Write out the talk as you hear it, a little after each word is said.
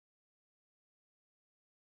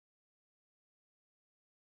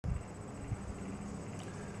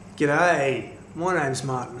G'day, my name's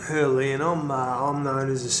Martin Hurley and I'm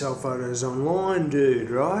known as a Sell Photos Online dude,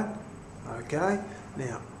 right? Okay,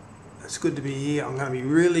 now it's good to be here. I'm going to be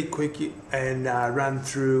really quick and run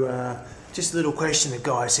through just a little question a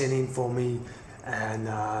guy sent in for me, and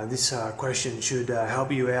this question should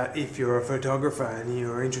help you out if you're a photographer and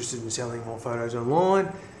you're interested in selling more photos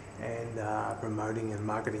online and promoting and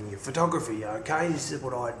marketing your photography. Okay, this is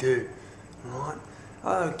what I do, right?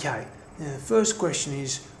 Okay, now the first question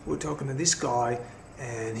is, we're talking to this guy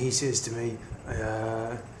and he says to me,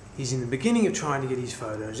 he's in the beginning of trying to get his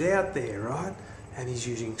photos out there, right? And he's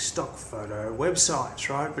using stock photo websites,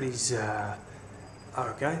 right? But he's,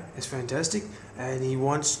 okay, that's fantastic. And he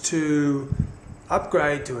wants to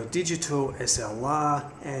upgrade to a digital SLR,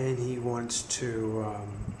 and he wants to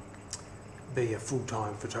be a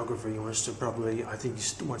full-time photographer. He wants to probably, I think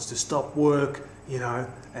he wants to stop work, you know,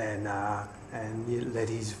 and let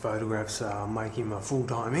his photographs make him a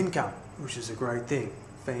full-time income, which is a great thing.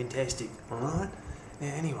 Fantastic, alright?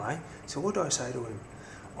 Now anyway, so what do I say to him?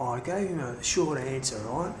 I gave him a short answer,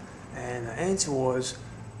 right? And the answer was,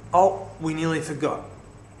 oh, we nearly forgot.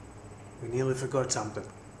 We nearly forgot something.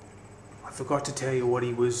 I forgot to tell you what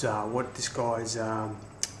he was, what this guy's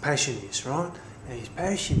passion is, right? And his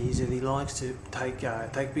passion is that he likes to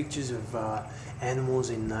take pictures of animals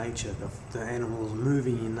in nature, the animals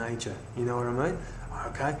moving in nature. You know what I mean?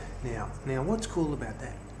 Okay. Now, what's cool about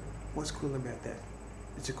that? What's cool about that?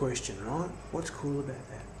 It's a question, right? What's cool about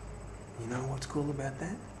that? You know what's cool about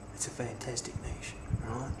that? It's a fantastic niche,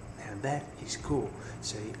 right? Now that is cool.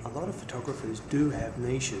 See, a lot of photographers do have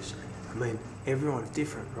niches. I mean, everyone's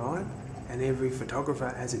different, right? And every photographer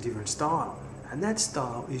has a different style. And that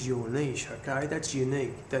style is your niche, okay? That's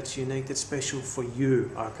unique. That's unique. That's special for you,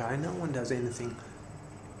 okay? No one does anything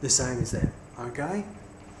the same as that, okay?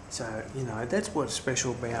 So, you know, that's what's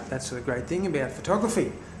special about, that's the great thing about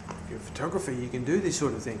photography. If you're a photographer, you can do this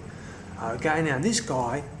sort of thing. Okay, now this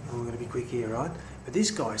guy, I'm going to be quick here, right? But this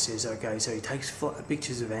guy says, okay, so he takes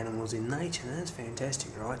pictures of animals in nature, and that's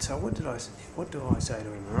fantastic, right? So what do I say to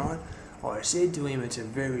him, right? I said to him, it's a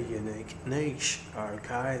very unique niche,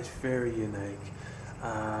 okay? It's very unique.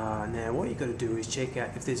 Now, what you got to do is check out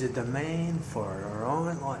if there's a demand for it,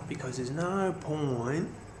 alright? Like, because there's no point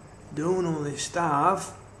doing all this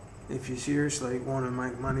stuff if you seriously want to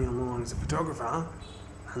make money online as a photographer,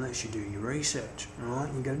 unless you do your research, right?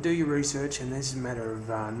 You've got to do your research, and this is a matter of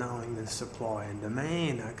knowing the supply and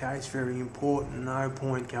demand, okay? It's very important. No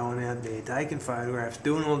point going out there, taking photographs,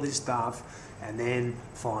 doing all this stuff, and then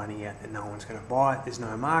finding out that no one's going to buy it. There's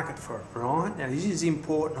no market for it, right? Now, this is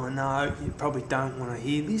important. I know you probably don't want to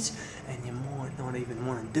hear this, and you might not even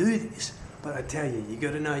want to do this, but I tell you, you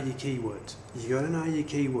got to know your keywords. You got to know your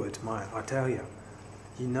keywords, mate, I tell you.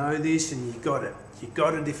 You know this, and you got it. You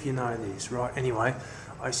got it if you know this, right? Anyway,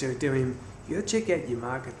 I said to him, you got to check out your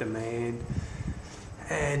market demand.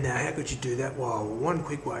 And how could you do that? Well, one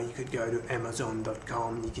quick way, you could go to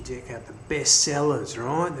Amazon.com. You could check out the best sellers,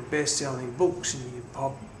 right? The best-selling books, and you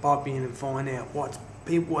pop in and find out what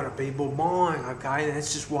are people buying. Okay,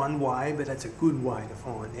 that's just one way, but that's a good way to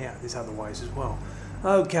find out. There's other ways as well.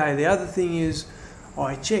 Okay, the other thing is,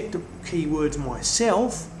 I checked the keywords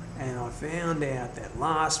myself, and I found out that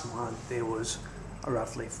last month there was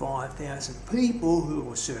roughly 5,000 people who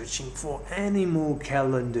were searching for animal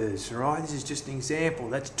calendars, right? This is just an example.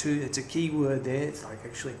 That's a keyword there. It's like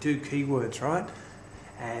actually 2 keywords, right?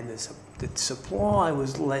 And the supply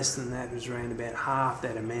was less than that. It was around about half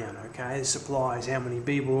that amount, okay? The supply is how many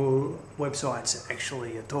people, websites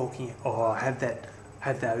actually are talking or have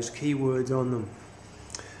those keywords on them.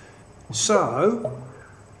 So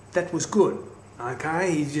that was good.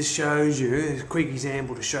 Okay, he just shows you a quick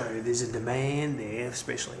example to show you there's a demand there,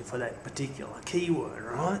 especially for that particular keyword,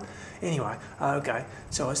 right? Anyway, okay,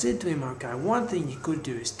 so I said to him, okay, one thing you could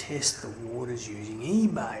do is test the waters using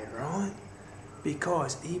eBay, right?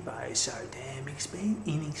 Because eBay is so damn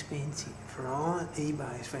inexpensive, right?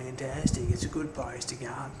 eBay is fantastic. It's a good place to go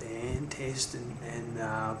up there and test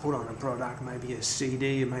and put on a product, maybe a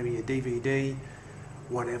CD or maybe a DVD,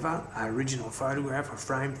 whatever, an original photograph, a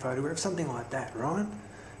framed photograph, something like that, right?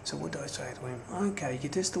 So what do I say to him? Okay, you can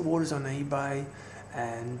test the waters on eBay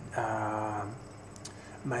and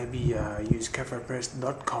maybe use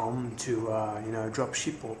CafoPress.com to you know, drop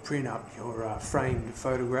ship or print up your framed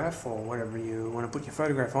photograph or whatever you want to put your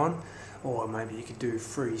photograph on. Or maybe you could do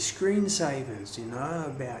free screensavers, you know,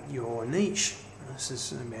 about your niche. This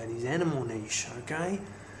is about his animal niche, okay?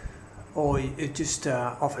 Or it just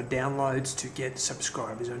offer downloads to get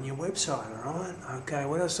subscribers on your website, alright? Okay,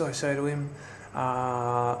 what else do I say to him?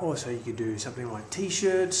 Also, you could do something like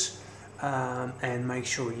t-shirts, and make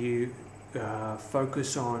sure you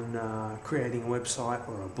focus on creating a website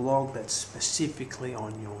or a blog that's specifically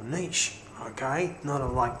on your niche, okay?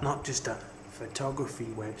 Not just a photography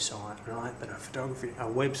website, right? But a photography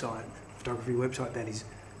website that is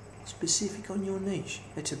specific on your niche.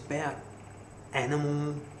 It's about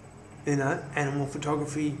animal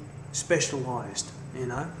photography, specialised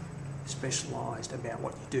about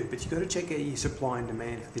what you do. But you've got to check out your supply and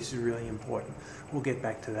demand. This is really important. We'll get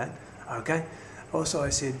back to that, okay? Also, I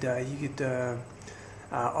said you could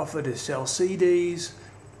offer to sell CDs,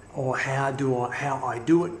 or how I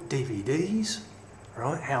do it, DVDs,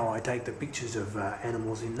 right? How I take the pictures of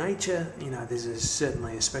animals in nature. There's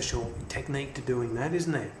certainly a special technique to doing that,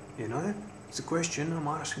 isn't there? It's a question I'm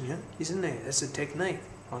asking you, isn't there? That's a technique.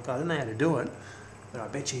 Like, I don't know how to do it, but I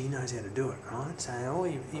bet you he knows how to do it, right? So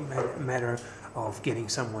it made a matter of getting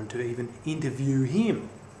someone to even interview him,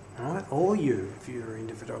 right? Or you, if you're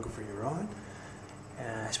into photography, right?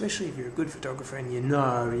 Especially if you're a good photographer and you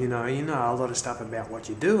know a lot of stuff about what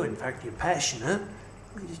you do. In fact, you're passionate.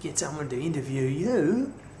 You just get someone to interview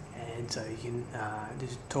you, and so you can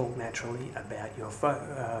just talk naturally about your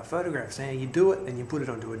photographs. Now you do it, and you put it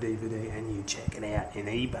onto a DVD, and you check it out in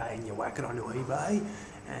eBay, and you whack it onto eBay,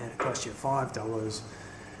 and it costs you $5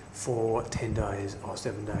 for 10 days or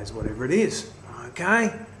 7 days, whatever it is.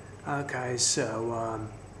 Okay. So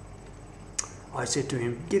I said to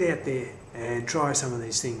him, get out there and try some of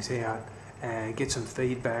these things out and get some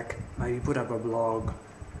feedback, maybe put up a blog,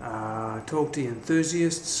 talk to your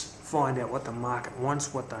enthusiasts, find out what the market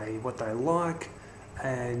wants, what they like,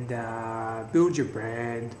 and build your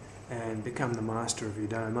brand and become the master of your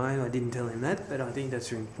domain. I didn't tell him that, but I think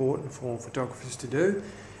that's important for photographers to do.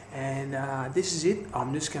 And this is it.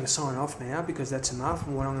 I'm just going to sign off now because that's enough.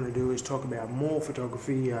 And what I'm going to do is talk about more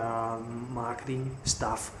photography marketing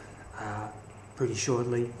stuff pretty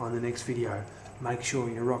shortly on the next video. Make sure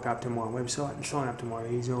you rock up to my website and sign up to my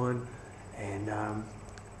e-zine. And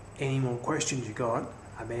any more questions you got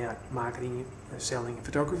about marketing, selling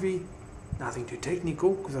photography, nothing too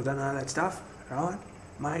technical because I don't know that stuff, right?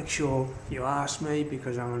 Make sure you ask me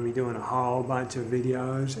because I'm going to be doing a whole bunch of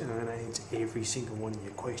videos and I'm going to answer every single one of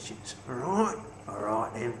your questions. Alright?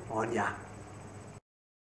 Alright then, on ya.